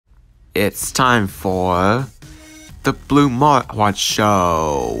It's time for the Blue Marquaad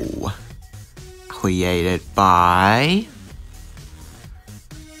Show, created by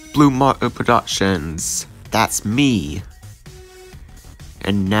Blue Marquaad Productions. That's me.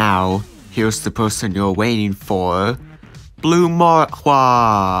 And now, here's the person you're waiting for, Blue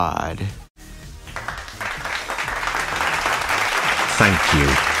Marquaad. Thank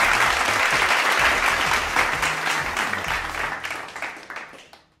you.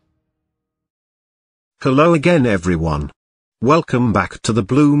 Hello again everyone. Welcome back to the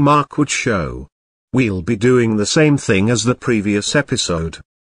Blue Marquaad Show. We'll be doing the same thing as the previous episode.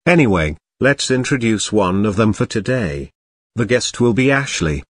 Anyway, let's introduce one of them for today. The guest will be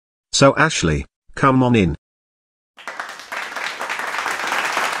Ashley. So Ashley, come on in.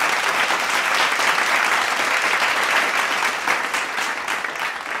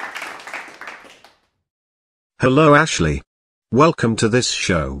 Hello Ashley. Welcome to this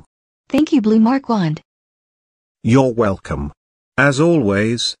show. Thank you, Blue Marquaad. You're welcome. As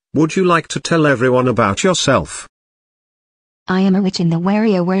always, would you like to tell everyone about yourself? I am a witch in the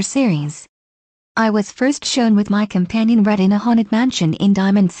WarioWare series. I was first shown with my companion Red in a haunted mansion in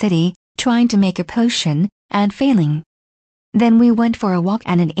Diamond City, trying to make a potion, and failing. Then we went for a walk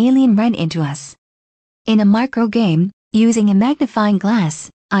and an alien ran into us. In a micro game, using a magnifying glass,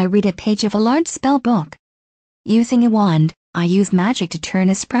 I read a page of a large spell book. Using a wand, I use magic to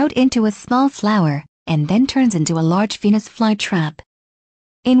turn a sprout into a small flower, and then turns into a large Venus flytrap.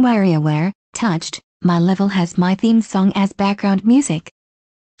 In WarioWare, Touched, my level has my theme song as background music.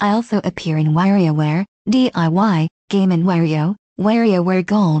 I also appear in WarioWare, DIY, Game & Wario, WarioWare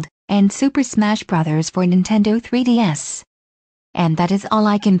Gold, and Super Smash Bros. For Nintendo 3DS. And that is all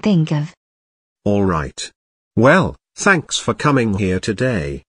I can think of. Alright. Well, thanks for coming here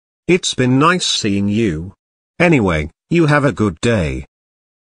today. It's been nice seeing you. Anyway, you have a good day.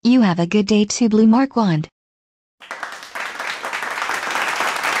 You have a good day too, Blue Marquaad.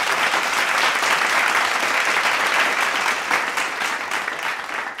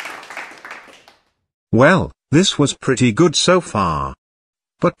 Well, this was pretty good so far.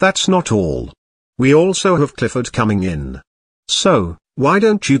 But that's not all. We also have Clifford coming in. So, why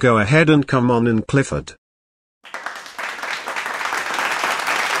don't you go ahead and come on in, Clifford?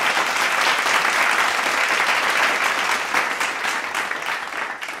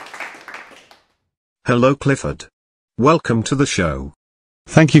 Hello Clifford. Welcome to the show.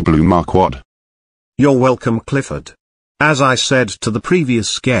 Thank you, Blue Marquaad. You're welcome, Clifford. As I said to the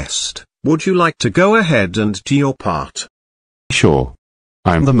previous guest, would you like to go ahead and do your part? Sure.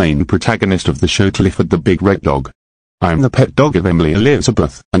 I'm the main protagonist of the show, Clifford the Big Red Dog. I'm the pet dog of Emily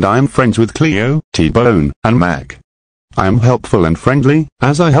Elizabeth, and I am friends with Cleo, T-Bone, and Mac. I am helpful and friendly,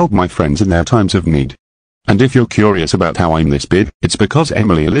 as I help my friends in their times of need. And if you're curious about how I'm this big, it's because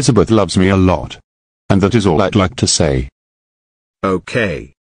Emily Elizabeth loves me a lot. And that is all I'd like to say.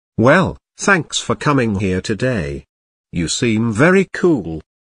 Okay. Well, thanks for coming here today. You seem very cool.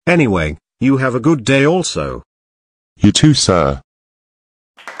 Anyway, you have a good day also. You too, sir.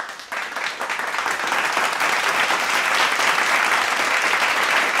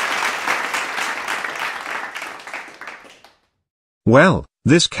 Well,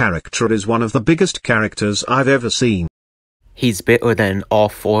 this character is one of the biggest characters I've ever seen. He's bigger than all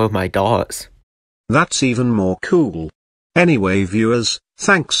four of my dogs. That's even more cool. Anyway viewers,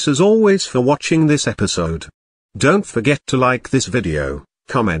 thanks as always for watching this episode. Don't forget to like this video,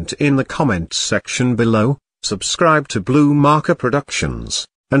 comment in the comments section below, subscribe to Blue Marquaad Productions,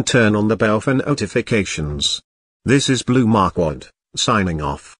 and turn on the bell for notifications. This is Blue Marquaad, signing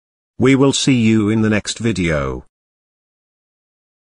off. We will see you in the next video.